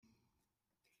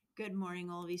Good morning,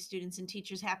 all of you students and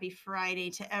teachers. Happy Friday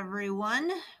to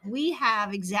everyone. We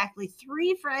have exactly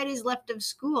 3 Fridays left of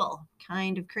school.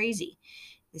 Kind of crazy.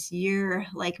 This year,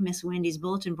 like Miss Wendy's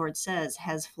bulletin board says,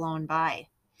 has flown by.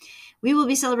 We will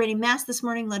be celebrating Mass this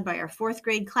morning, led by our 4th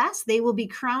grade class. They will be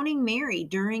crowning Mary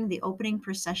during the opening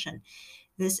procession.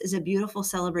 This is a beautiful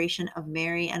celebration of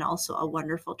Mary and also a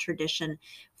wonderful tradition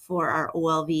for our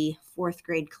OLV 4th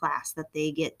grade class that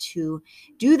they get to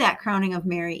do that crowning of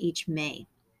Mary each May.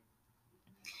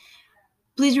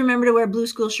 Please remember to wear blue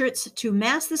school shirts to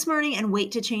Mass this morning and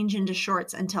wait to change into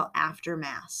shorts until after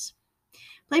Mass.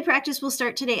 Play practice will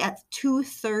start today at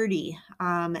 2:30.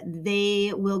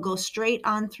 They will go straight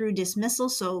on through dismissal.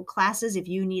 So classes, if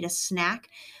you need a snack,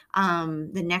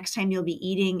 the next time you'll be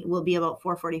eating will be about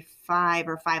 4:45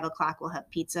 or 5 o'clock. We'll have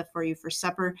pizza for you for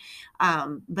supper.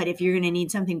 But if you're going to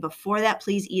need something before that,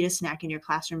 please eat a snack in your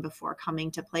classroom before coming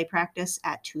to play practice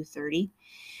at 2:30.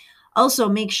 Also,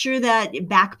 make sure that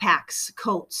backpacks,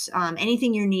 coats,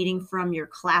 anything you're needing from your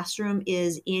classroom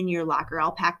is in your locker,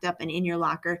 all packed up and in your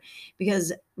locker,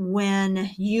 because when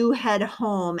you head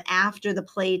home after the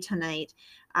play tonight,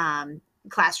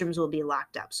 classrooms will be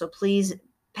locked up. So please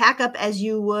pack up as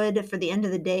you would for the end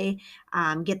of the day.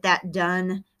 Get that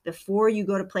done before you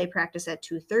go to play practice at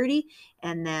 2:30,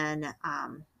 and then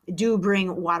do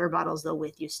bring water bottles, though,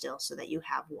 with you still so that you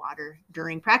have water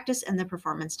during practice and the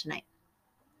performance tonight.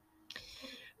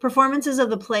 Performances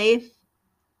of the play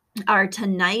are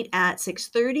tonight at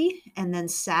 6:30 and then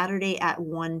Saturday at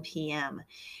 1 p.m.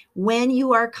 When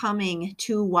you are coming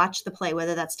to watch the play,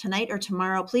 whether that's tonight or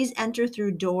tomorrow, please enter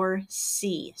through door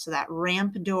C. So that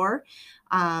ramp door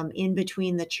in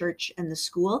between the church and the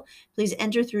school. Please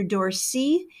enter through door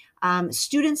C.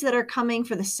 Students that are coming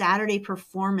for the Saturday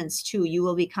performance too, you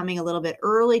will be coming a little bit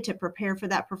early to prepare for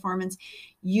that performance.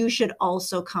 You should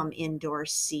also come in door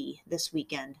C this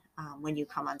weekend when you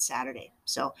come on Saturday.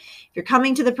 So if you're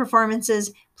coming to the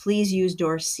performances, please use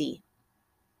door C.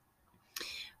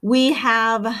 We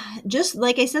have, just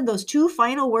like I said, those 2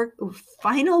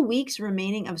 final weeks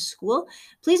remaining of school.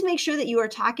 Please make sure that you are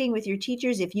talking with your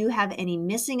teachers if you have any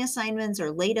missing assignments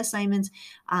or late assignments,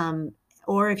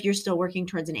 or if you're still working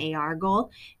towards an AR goal.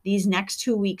 These next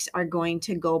 2 weeks are going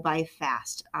to go by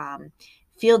fast.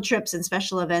 Field trips and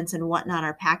special events and whatnot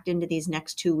are packed into these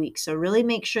next 2 weeks. So really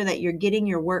make sure that you're getting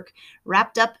your work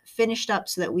wrapped up, finished up,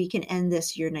 so that we can end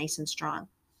this year nice and strong.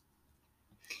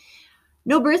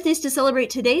 No birthdays to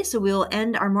celebrate today, so we'll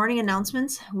end our morning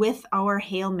announcements with our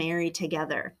Hail Mary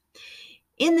together.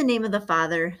 In the name of the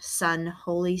Father, Son,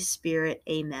 Holy Spirit,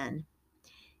 amen.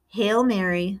 Hail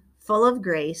Mary, full of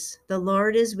grace, the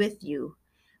Lord is with you.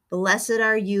 Blessed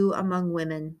are you among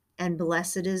women, and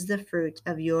blessed is the fruit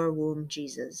of your womb,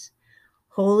 Jesus.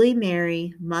 Holy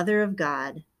Mary, Mother of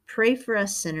God, pray for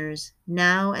us sinners,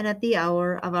 now and at the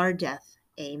hour of our death.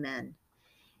 Amen.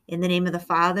 In the name of the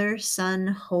Father, Son,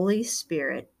 Holy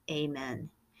Spirit, amen.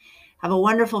 Have a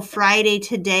wonderful Friday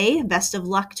today. Best of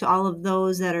luck to all of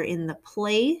those that are in the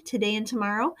play today and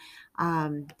tomorrow.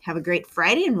 Have a great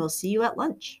Friday, and we'll see you at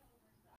lunch.